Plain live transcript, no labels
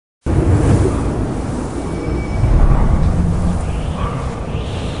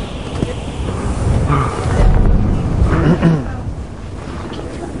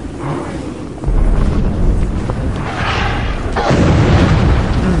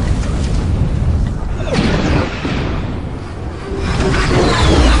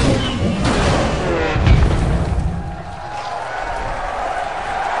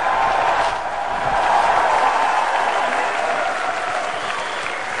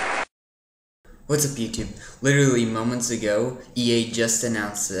What's up, YouTube? Literally moments ago, EA just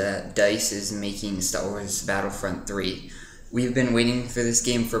announced that DICE is making Star Wars Battlefront III. We've been waiting for this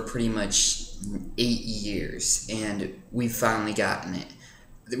game for pretty much 8 years, and we've finally gotten it.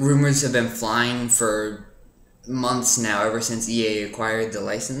 The rumors have been flying for months now, ever since EA acquired the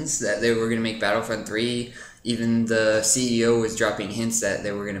license, that they were going to make Battlefront 3. Even the CEO was dropping hints that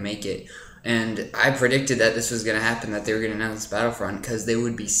they were going to make it. And I predicted that this was going to happen, that they were going to announce Battlefront, because they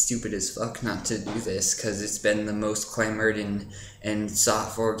would be stupid as fuck not to do this, because it's been the most clamored and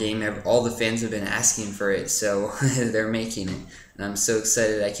sought for game ever. All the fans have been asking for it, so they're making it. And I'm so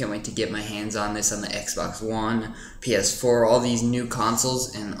excited. I can't wait to get my hands on this on the Xbox One, PS4, all these new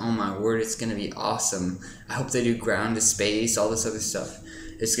consoles, and oh my word, it's going to be awesome. I hope they do ground to space, all this other stuff.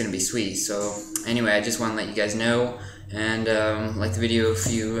 It's going to be sweet. So anyway, I just want to let you guys know, and like the video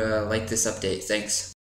if you like this update. Thanks.